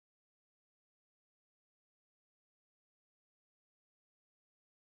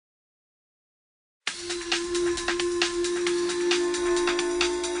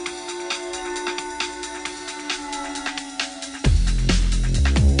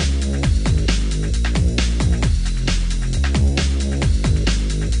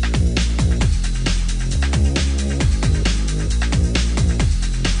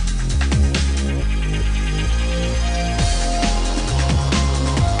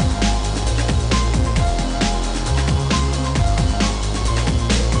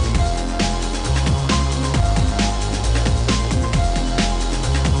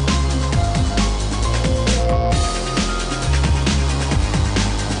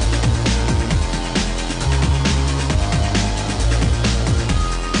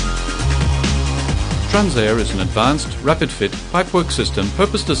Transair is an advanced, rapid-fit pipework system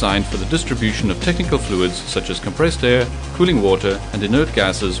purpose-designed for the distribution of technical fluids such as compressed air, cooling water and inert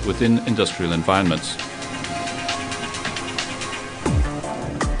gases within industrial environments.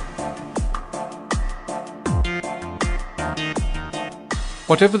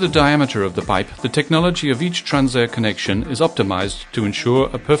 Whatever the diameter of the pipe, the technology of each Transair connection is optimized to ensure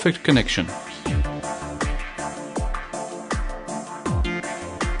a perfect connection.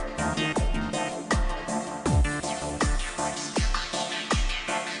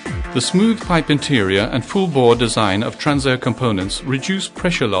 The smooth pipe interior and full-bore design of Transair components reduce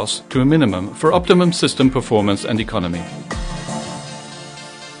pressure loss to a minimum for optimum system performance and economy.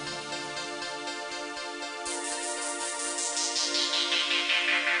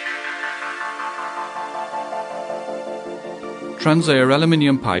 Transair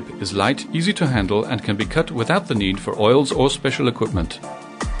aluminium pipe is light, easy to handle and can be cut without the need for oils or special equipment.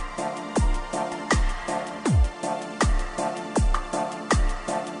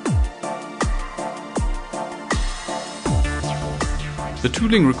 The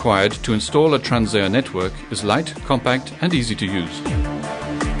tooling required to install a Transair network is light, compact and easy to use.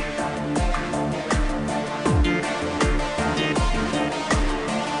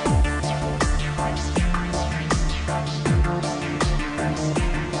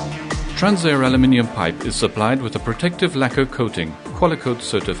 Transair aluminium pipe is supplied with a protective lacquer coating, Qualicoat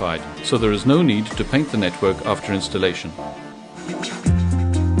certified, so there is no need to paint the network after installation.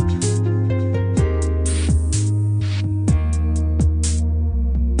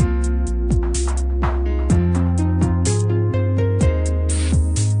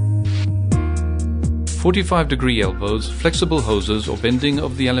 "45-degree elbows, flexible hoses or bending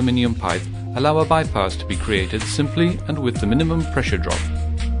of the aluminium pipe allow a bypass to be created simply and with the minimum pressure drop.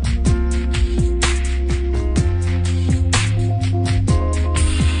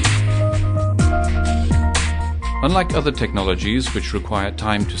 Unlike other technologies which require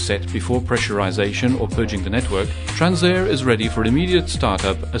time to set before pressurization or purging the network, Transair is ready for immediate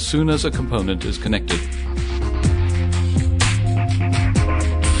startup as soon as a component is connected.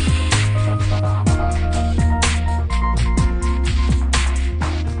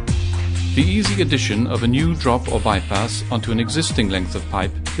 The easy addition of a new drop or bypass onto an existing length of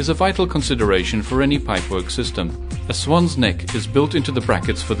pipe is a vital consideration for any pipework system. A swan's neck is built into the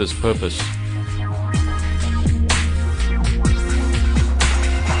brackets for this purpose.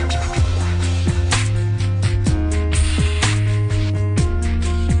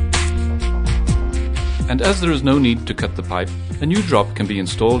 And as there is no need to cut the pipe, a new drop can be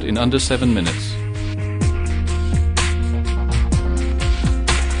installed in under 7 minutes.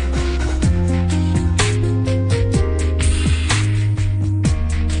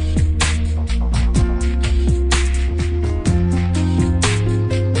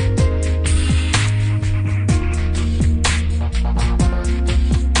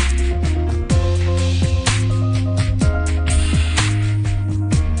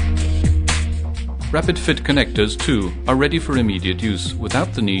 Rapid fit connectors too are ready for immediate use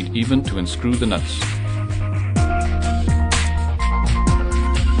without the need even to unscrew the nuts.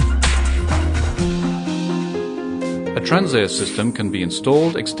 A Transair system can be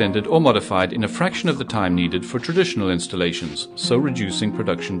installed, extended or modified in a fraction of the time needed for traditional installations, so reducing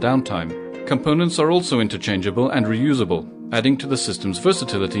production downtime. Components are also interchangeable and reusable, adding to the system's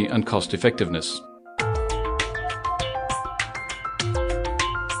versatility and cost effectiveness.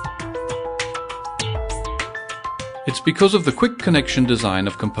 It's because of the quick connection design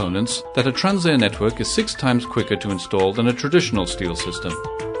of components that a Transair network is 6 times quicker to install than a traditional steel system.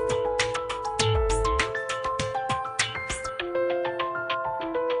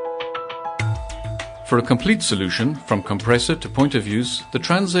 For a complete solution, from compressor to point of use, the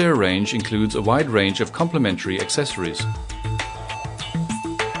Transair range includes a wide range of complementary accessories.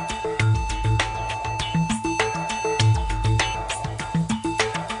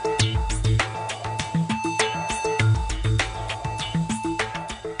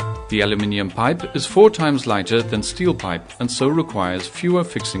 The aluminium pipe is 4 times lighter than steel pipe and so requires fewer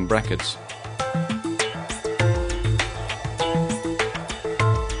fixing brackets.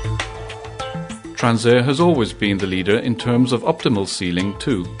 Transair has always been the leader in terms of optimal sealing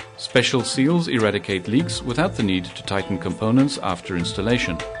too. Special seals eradicate leaks without the need to tighten components after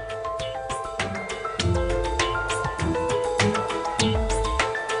installation.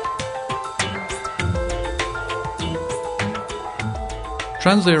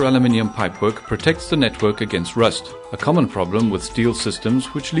 Transair aluminium pipework protects the network against rust, a common problem with steel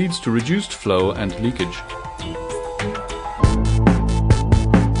systems which leads to reduced flow and leakage.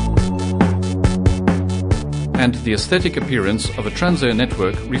 and the aesthetic appearance of a Transair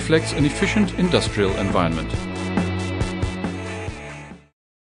network reflects an efficient industrial environment.